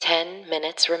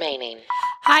minutes remaining.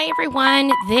 Hi,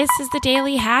 everyone. This is the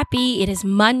Daily Happy. It is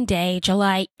Monday,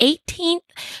 July 18th,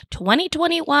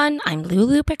 2021. I'm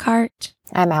Lulu Picard.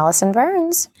 I'm Allison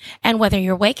Burns. And whether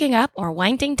you're waking up or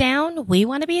winding down, we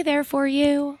want to be there for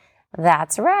you.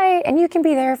 That's right. And you can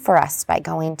be there for us by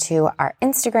going to our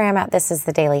Instagram at This Is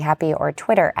The Daily Happy or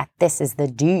Twitter at This Is The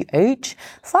DH.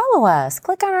 Follow us,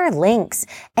 click on our links.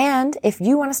 And if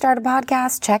you want to start a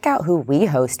podcast, check out who we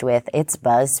host with. It's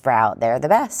Buzzsprout. They're the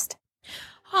best.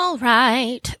 All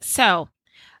right. So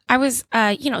I was,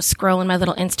 scrolling my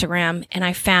little Instagram and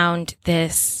I found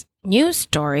this news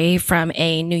story from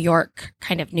a New York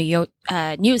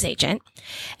news agent.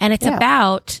 And it's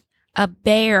about a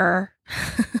bear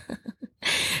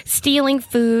stealing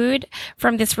food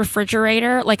from this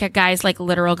refrigerator, like a guy's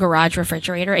literal garage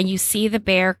refrigerator. And you see the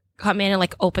bear come in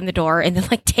and open the door and then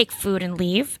take food and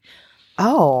leave.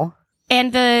 Oh.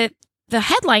 And the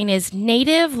headline is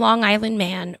Native Long Island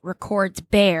Man Records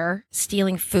Bear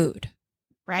Stealing Food.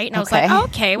 Right? And I was like,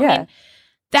 okay, well, I mean,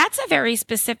 that's a very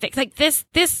specific,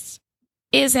 this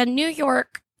is a New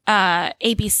York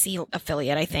ABC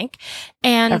affiliate, I think.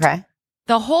 And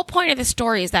the whole point of the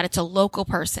story is that it's a local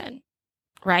person,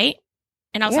 right?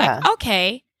 And I was like,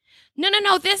 okay.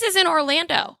 No, this is in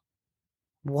Orlando.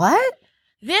 What?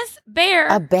 This bear.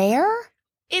 A bear?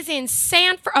 Is in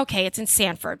Sanford. Okay, it's in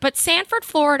Sanford. But Sanford,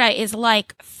 Florida is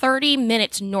 30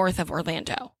 minutes north of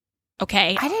Orlando.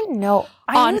 Okay? I didn't know.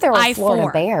 I knew there were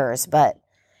Florida bears, but.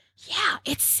 Yeah,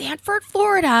 it's Sanford,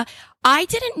 Florida. I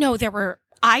didn't know there were.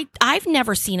 I've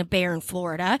never seen a bear in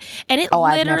Florida. And it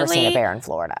literally I've never seen a bear in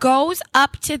Florida. Goes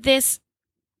up to this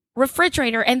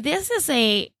refrigerator. And this is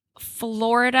a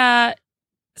Florida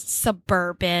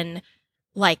suburban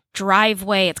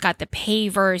driveway. It's got the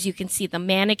pavers. You can see the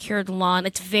manicured lawn.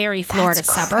 It's very Florida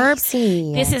suburb.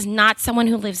 This is not someone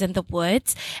who lives in the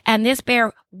woods. And this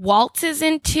bear waltzes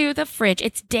into the fridge.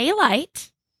 It's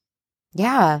daylight.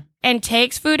 Yeah. And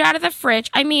takes food out of the fridge.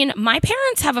 I mean, my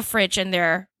parents have a fridge in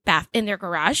their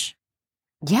garage.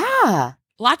 Yeah.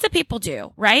 Lots of people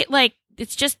do, right?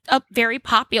 It's just very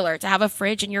popular to have a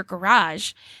fridge in your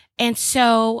garage. And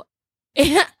so,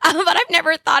 but I've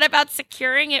never thought about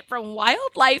securing it from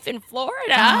wildlife in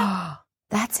Florida.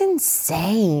 That's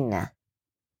insane.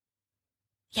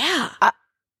 Yeah.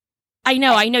 I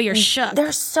know you're shook.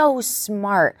 They're so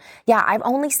smart. Yeah, I've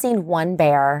only seen one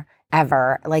bear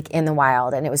ever, in the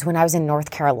wild, and it was when I was in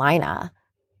North Carolina.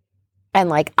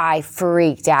 And I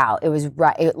freaked out. It was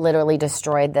it literally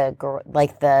destroyed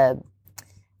the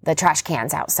trash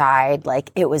cans outside.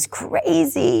 It was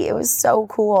crazy. It was so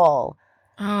cool.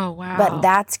 Oh, wow. But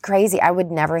that's crazy. I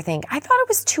would never think. I thought it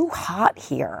was too hot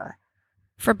here.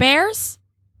 For bears?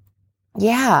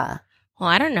 Yeah. Well,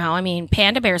 I don't know. I mean,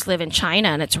 panda bears live in China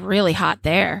and it's really hot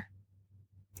there.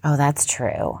 Oh, that's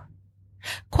true.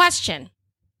 Question.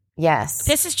 Yes.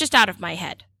 This is just out of my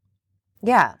head.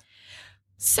 Yeah.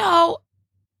 So,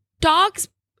 dogs,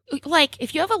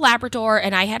 if you have a Labrador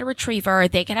and I had a Retriever,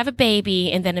 they could have a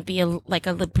baby and then it'd be a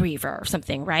Labrever or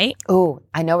something, right? Oh,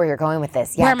 I know where you're going with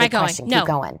this. Yeah, where am I going? Question. No. Keep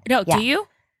going. No, yeah. Do you?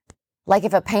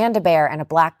 If a panda bear and a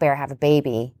black bear have a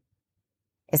baby,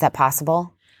 is that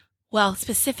possible? Well,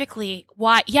 specifically,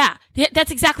 why? Yeah,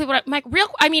 that's exactly what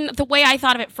the way I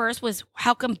thought of it first was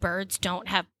how come birds don't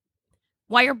have,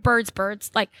 why are birds?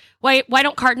 Why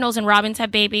don't cardinals and robins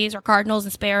have babies or cardinals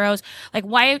and sparrows?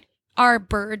 Why are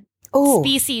bird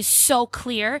species so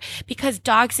clear? Because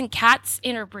dogs and cats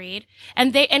interbreed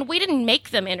and we didn't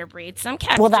make them interbreed. Some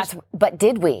cats. Well, but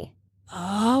did we?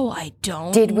 Oh, I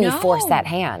don't Did we know. force that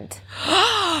hand?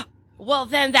 Well,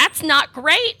 then that's not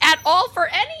great at all for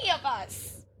any of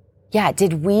us. Yeah.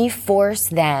 Did we force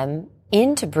them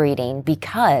into breeding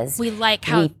because we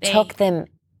took them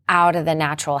out of the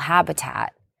natural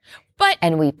habitat,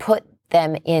 and we put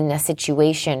them in a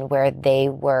situation where they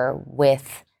were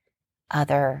with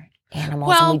other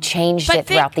animals, and we changed it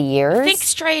throughout the years? Think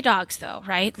stray dogs, though,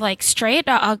 right? Stray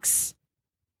dogs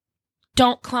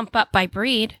don't clump up by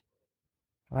breed.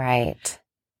 Right.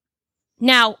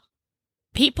 Now,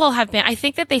 people have been, I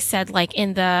think that they said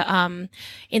in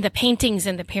the paintings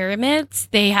in the pyramids,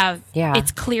 they have,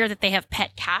 it's clear that they have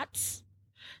pet cats.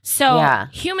 So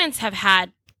humans have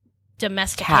had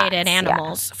domesticated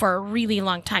animals for a really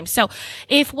long time. So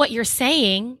if what you're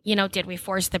saying, did we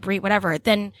force the breed, whatever,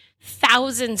 then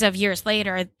thousands of years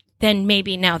later, then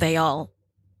maybe now they all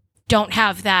don't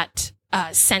have that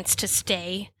sense to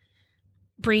stay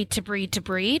breed to breed to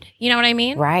breed. You know what I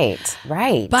mean? Right.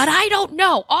 But I don't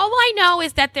know. All I know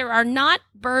is that there are not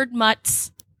bird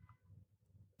mutts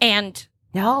and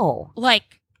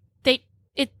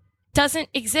it doesn't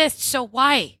exist. So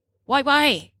why?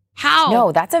 How?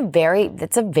 No, that's a very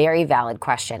valid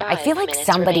question. I feel like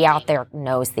somebody out there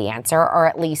knows the answer, or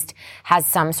at least has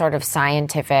some sort of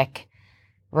scientific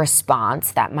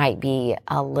response that might be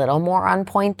a little more on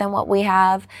point than what we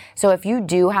have. So if you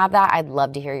do have that, I'd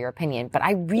love to hear your opinion. But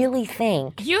I really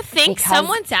think... You think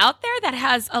someone's out there that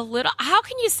has a little... How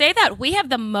can you say that? We have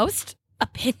the most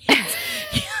opinions.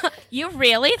 You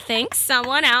really think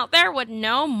someone out there would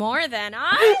know more than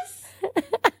us?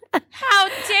 How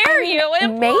dare you imply?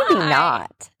 Maybe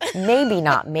not. Maybe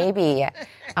not. Maybe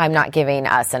I'm not giving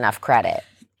us enough credit.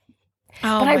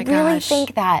 Oh, but my I really gosh.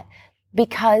 think that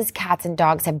because cats and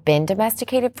dogs have been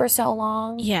domesticated for so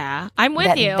long. Yeah, I'm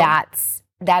with you.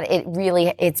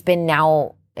 It's been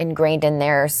now ingrained in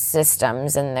their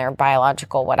systems and their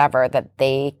biological whatever that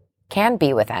they can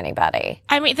be with anybody.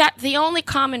 I mean, that the only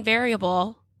common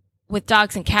variable with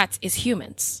dogs and cats is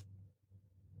humans.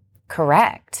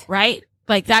 Correct. Right?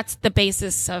 Like that's the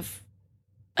basis of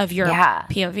your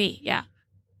POV. Yeah.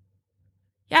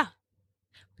 Yeah.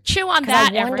 Chew on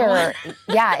that, I wonder, everyone.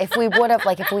 yeah, if we would have,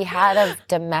 if we had of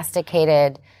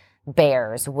domesticated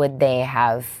bears, would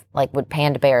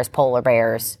panda bears, polar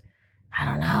bears? I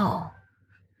don't know.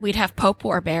 We'd have Pope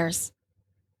War bears.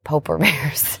 Pope War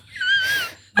bears.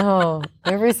 Oh,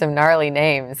 there were some gnarly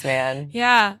names, man.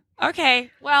 Yeah.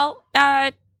 Okay. Well,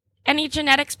 any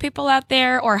genetics people out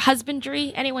there or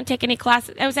husbandry? Anyone take any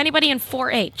classes? Was anybody in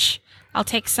 4-H? I'll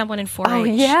take someone in 4-H. Oh,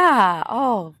 yeah.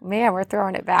 Oh, man, we're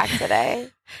throwing it back today.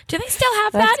 Do they still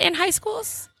have that in high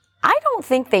schools? I don't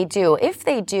think they do. If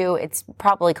they do, it's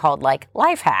probably called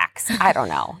life hacks. I don't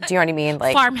know. Do you know what I mean?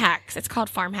 Farm hacks. It's called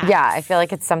farm hacks. Yeah, I feel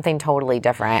like it's something totally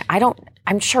different.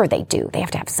 I'm sure they do. They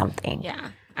have to have something.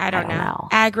 Yeah. I don't know.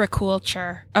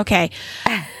 Agriculture. Okay.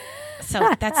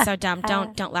 So that's so dumb.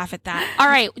 Don't laugh at that. All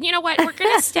right. You know what? We're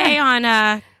going to stay on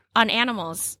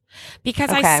animals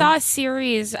because I saw a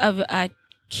series of actual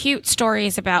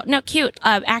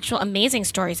amazing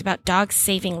stories about dogs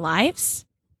saving lives.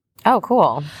 Oh,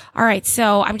 cool. All right.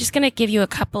 So I'm just going to give you a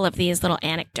couple of these little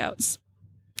anecdotes.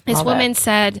 This woman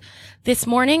said, "This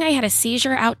morning I had a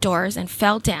seizure outdoors and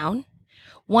fell down.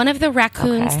 One of the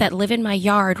raccoons that live in my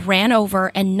yard ran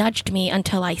over and nudged me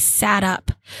until I sat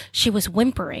up. She was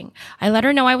whimpering. I let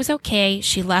her know I was okay.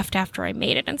 She left after I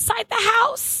made it inside the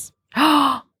house."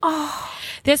 Oh,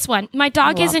 this one. "My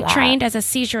dog isn't trained as a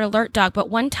seizure alert dog, but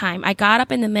one time I got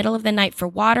up in the middle of the night for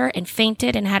water and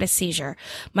fainted and had a seizure.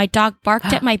 My dog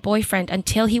barked at my boyfriend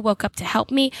until he woke up to help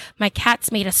me. My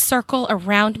cats made a circle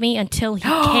around me until he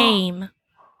came."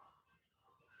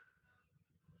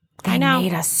 They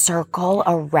made a circle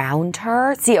around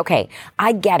her? See, okay,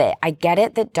 I get it. I get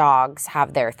it that dogs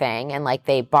have their thing and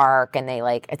they bark and they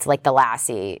it's like the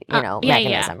Lassie,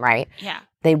 mechanism, right? Yeah.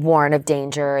 They warn of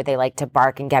danger. They like to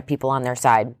bark and get people on their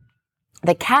side.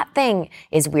 The cat thing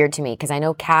is weird to me because I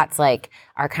know cats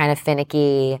are kind of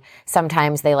finicky.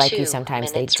 Sometimes they like you,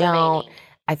 sometimes they don't. Remaining.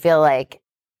 I feel like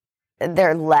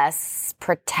they're less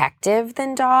protective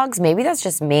than dogs. Maybe that's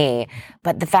just me.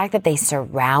 But the fact that they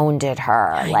surrounded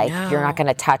her, you're not going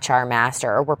to touch our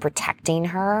master, or we're protecting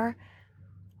her,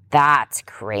 that's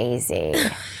crazy.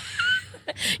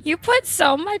 You put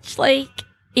so much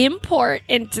import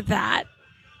into that.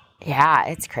 Yeah,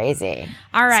 it's crazy.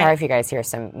 All right. Sorry if you guys hear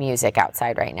some music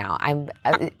outside right now.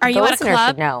 Are you at a club?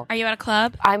 Should know. Are you at a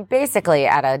club? I'm basically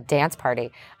at a dance party.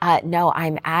 No,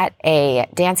 I'm at a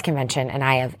dance convention, and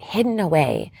I have hidden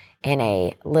away in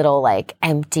a little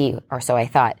empty, or so I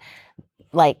thought,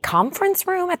 conference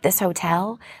room at this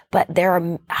hotel. But there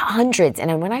are hundreds,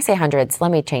 and when I say hundreds,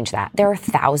 let me change that. There are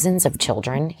thousands of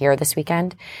children here this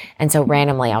weekend. And so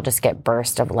randomly I'll just get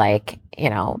burst of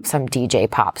some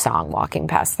DJ pop song walking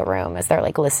past the room as they're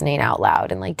listening out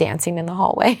loud and dancing in the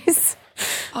hallways.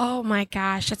 Oh my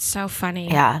gosh, it's so funny.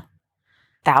 Yeah.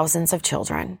 Thousands of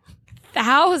children.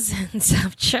 Thousands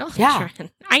of children. Yeah.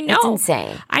 I know. It's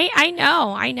insane. I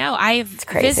know. I've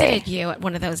visited you at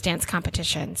one of those dance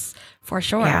competitions for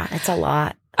sure. Yeah, it's a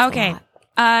lot. Okay.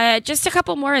 Just a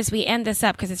couple more as we end this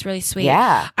up because it's really sweet.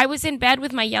 Yeah. I was in bed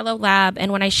with my yellow lab,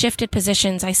 and when I shifted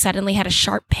positions, I suddenly had a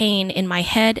sharp pain in my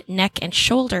head, neck, and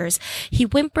shoulders. He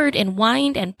whimpered and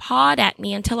whined and pawed at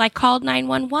me until I called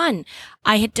 911.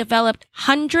 I had developed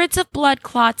hundreds of blood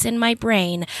clots in my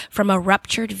brain from a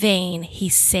ruptured vein. He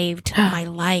saved my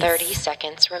life. 30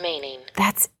 seconds remaining.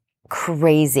 That's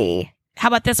crazy. How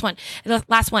about this one? The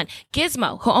last one.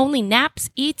 Gizmo, who only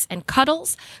naps, eats, and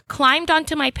cuddles, climbed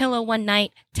onto my pillow one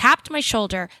night, tapped my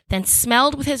shoulder, then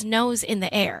smelled with his nose in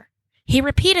the air. He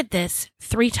repeated this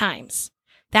 3 times.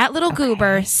 That little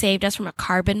goober saved us from a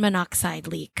carbon monoxide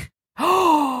leak.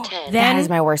 Oh, that is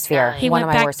my worst fear. He One went of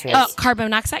my back, worst fears. Oh, carbon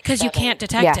monoxide? Because you can't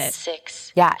detect it.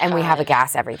 6. Yeah, and we have a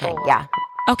gas everything. 4, Yeah.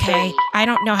 Okay, I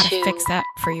don't know how to fix that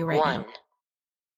for you right now.